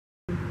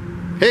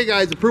Hey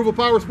guys, Approval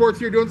Power Sports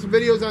here, doing some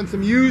videos on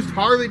some used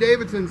Harley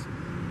Davidsons.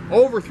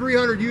 Over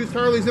 300 used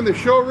Harleys in the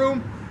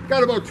showroom.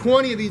 Got about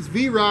 20 of these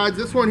V-Rods.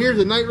 This one here is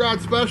a Night Rod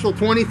Special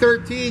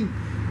 2013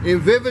 in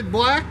vivid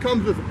black.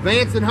 Comes with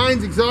Vance and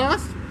Hines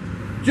exhaust.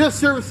 Just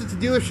serviced at the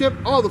dealership.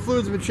 All the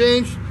fluids have been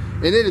changed,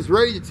 and it is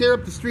ready to tear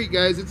up the street,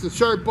 guys. It's a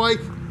sharp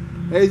bike.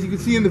 As you can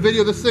see in the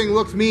video, this thing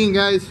looks mean,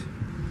 guys.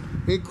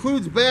 It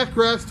includes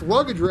backrest,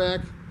 luggage rack.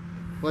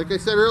 Like I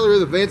said earlier,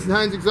 the Vance and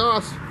Hines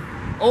exhaust.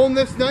 Own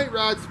this Night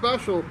Rod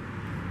Special.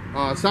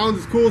 Sounds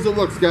as cool as it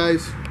looks,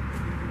 guys.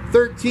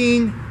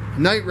 13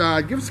 Night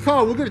Rod. Give us a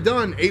call. We'll get it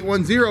done.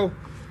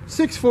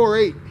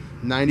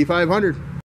 810-648-9500.